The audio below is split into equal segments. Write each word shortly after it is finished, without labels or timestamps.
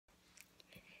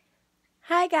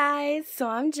Hi guys, so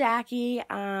I'm Jackie.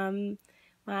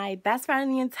 My best friend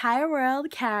in the entire world,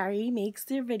 Carrie, makes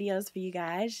their videos for you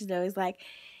guys. She's always like,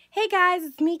 hey guys,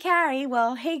 it's me, Carrie.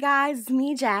 Well, hey guys, it's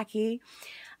me, Jackie.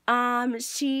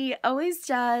 She always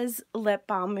does lip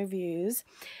balm reviews,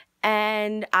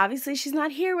 and obviously she's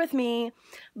not here with me,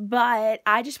 but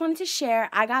I just wanted to share,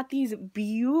 I got these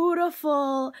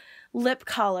beautiful lip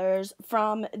colors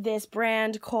from this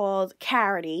brand called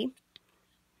Carity.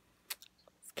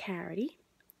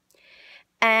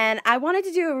 And I wanted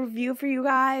to do a review for you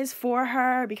guys for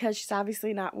her because she's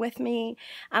obviously not with me.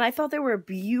 And I thought they were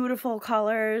beautiful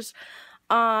colors.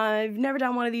 I've never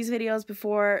done one of these videos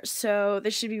before, so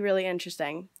this should be really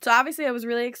interesting. So obviously I was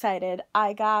really excited.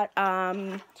 I got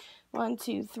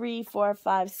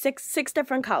 6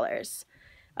 different colors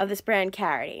of this brand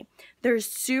Carity. They're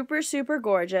super, super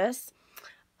gorgeous.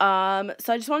 So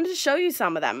I just wanted to show you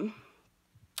some of them.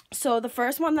 So the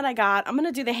first one that I got, I'm going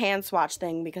to do the hand swatch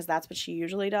thing because that's what she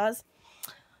usually does.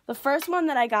 The first one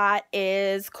that I got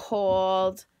is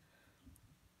called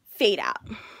Fade Out.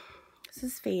 This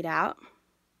is Fade Out.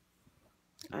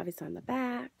 Obviously on the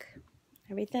back,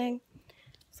 everything.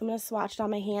 So I'm going to swatch it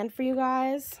on my hand for you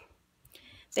guys.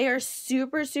 They are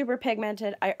super, super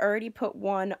pigmented. I already put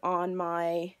one on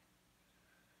my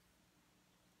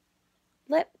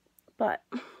lip, but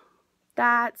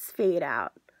that's Fade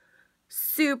Out.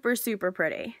 Super, super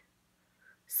pretty.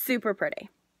 Super pretty.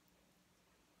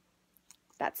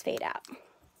 That's Fade Out.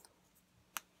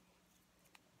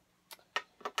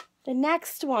 The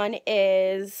next one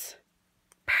is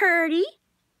Purdy.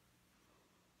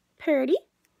 Purdy.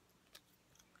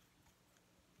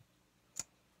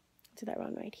 Do that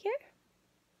one right here.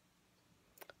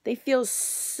 They feel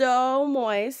so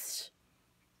moist.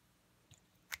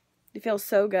 They feel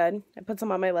so good. I put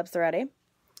some on my lips already.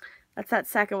 That's that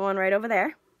second one right over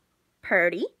there.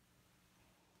 Purdy.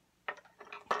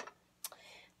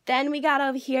 Then we got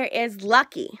over here is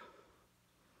Lucky.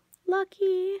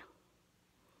 Lucky.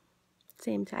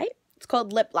 Same type. It's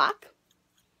called Lip Lock.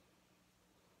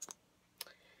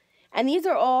 And these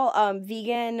are all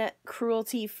vegan,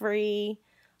 cruelty-free.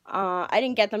 I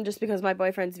didn't get them just because my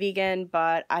boyfriend's vegan,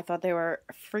 but I thought they were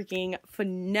freaking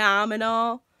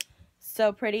phenomenal.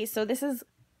 So pretty. So this is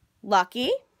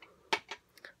Lucky.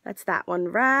 That's that one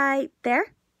right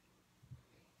there.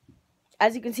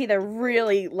 As you can see, they're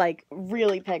really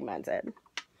pigmented.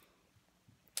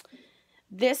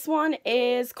 This one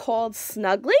is called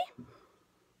Snuggly.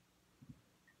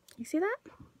 You see that?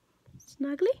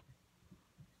 Snuggly.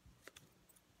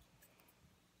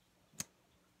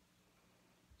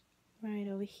 Right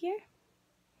over here.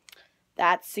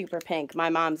 That's super pink. My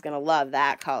mom's gonna love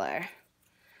that color.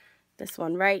 This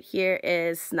one right here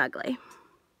is Snuggly.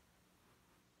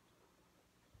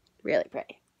 Really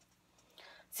pretty.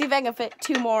 See if I can fit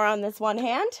 2 more on this one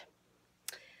hand.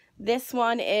 This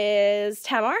one is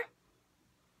Tamar.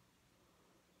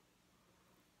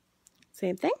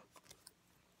 Same thing.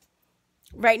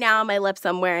 Right now on my lips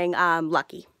I'm wearing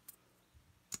Lucky.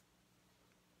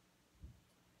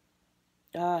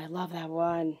 Oh, I love that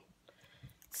one.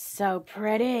 So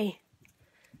pretty.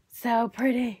 So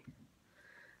pretty.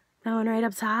 That one right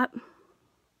up top.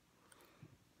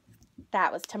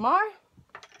 That was Tamar.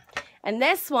 And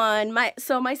this one, my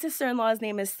sister-in-law's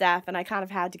name is Steph, and I kind of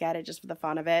had to get it just for the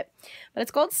fun of it. But it's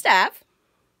called Steph.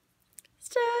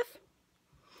 Steph.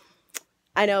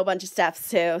 I know a bunch of Stephs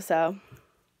too, so.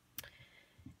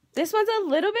 This one's a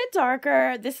little bit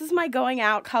darker. This is my going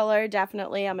out color,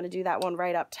 definitely. I'm going to do that one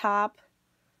right up top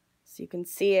so you can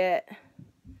see it.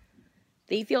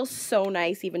 They feel so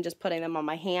nice, even just putting them on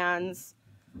my hands.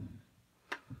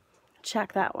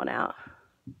 Check that one out.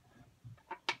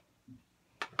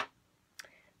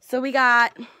 So we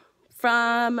got,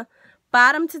 from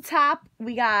bottom to top,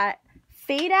 we got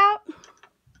Fade Out,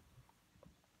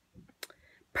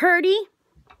 Purdy,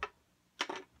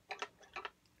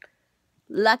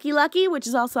 Lucky Lucky, which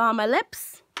is also on my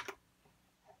lips,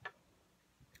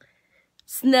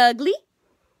 Snuggly,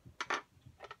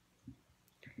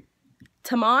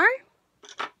 Tamar,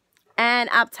 and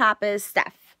up top is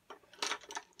Steph.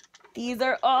 These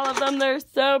are all of them. They're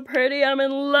so pretty. I'm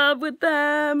in love with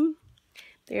them.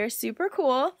 They're super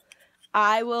cool.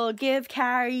 I will give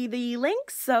Carrie the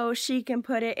links so she can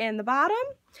put it in the bottom.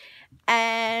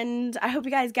 And I hope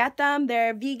you guys get them.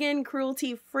 They're vegan,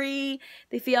 cruelty-free.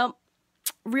 They feel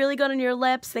really good on your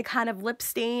lips. They kind of lip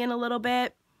stain a little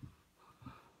bit,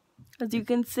 as you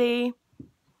can see.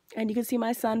 And you can see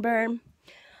my sunburn.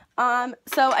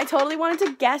 So I totally wanted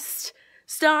to guest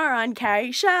star on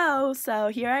Carrie's show. So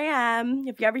here I am.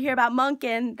 If you ever hear about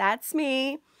Munkin, that's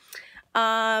me.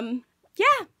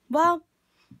 Yeah, well,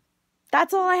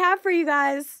 that's all I have for you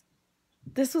guys.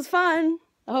 This was fun.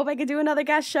 I hope I could do another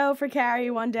guest show for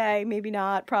Carrie one day. Maybe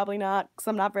not, probably not, because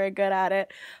I'm not very good at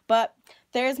it. But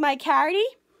there's my Carrie.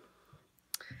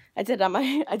 I did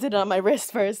it on my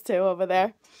wrist first too over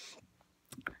there.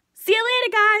 See you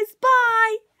later, guys.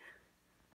 Bye.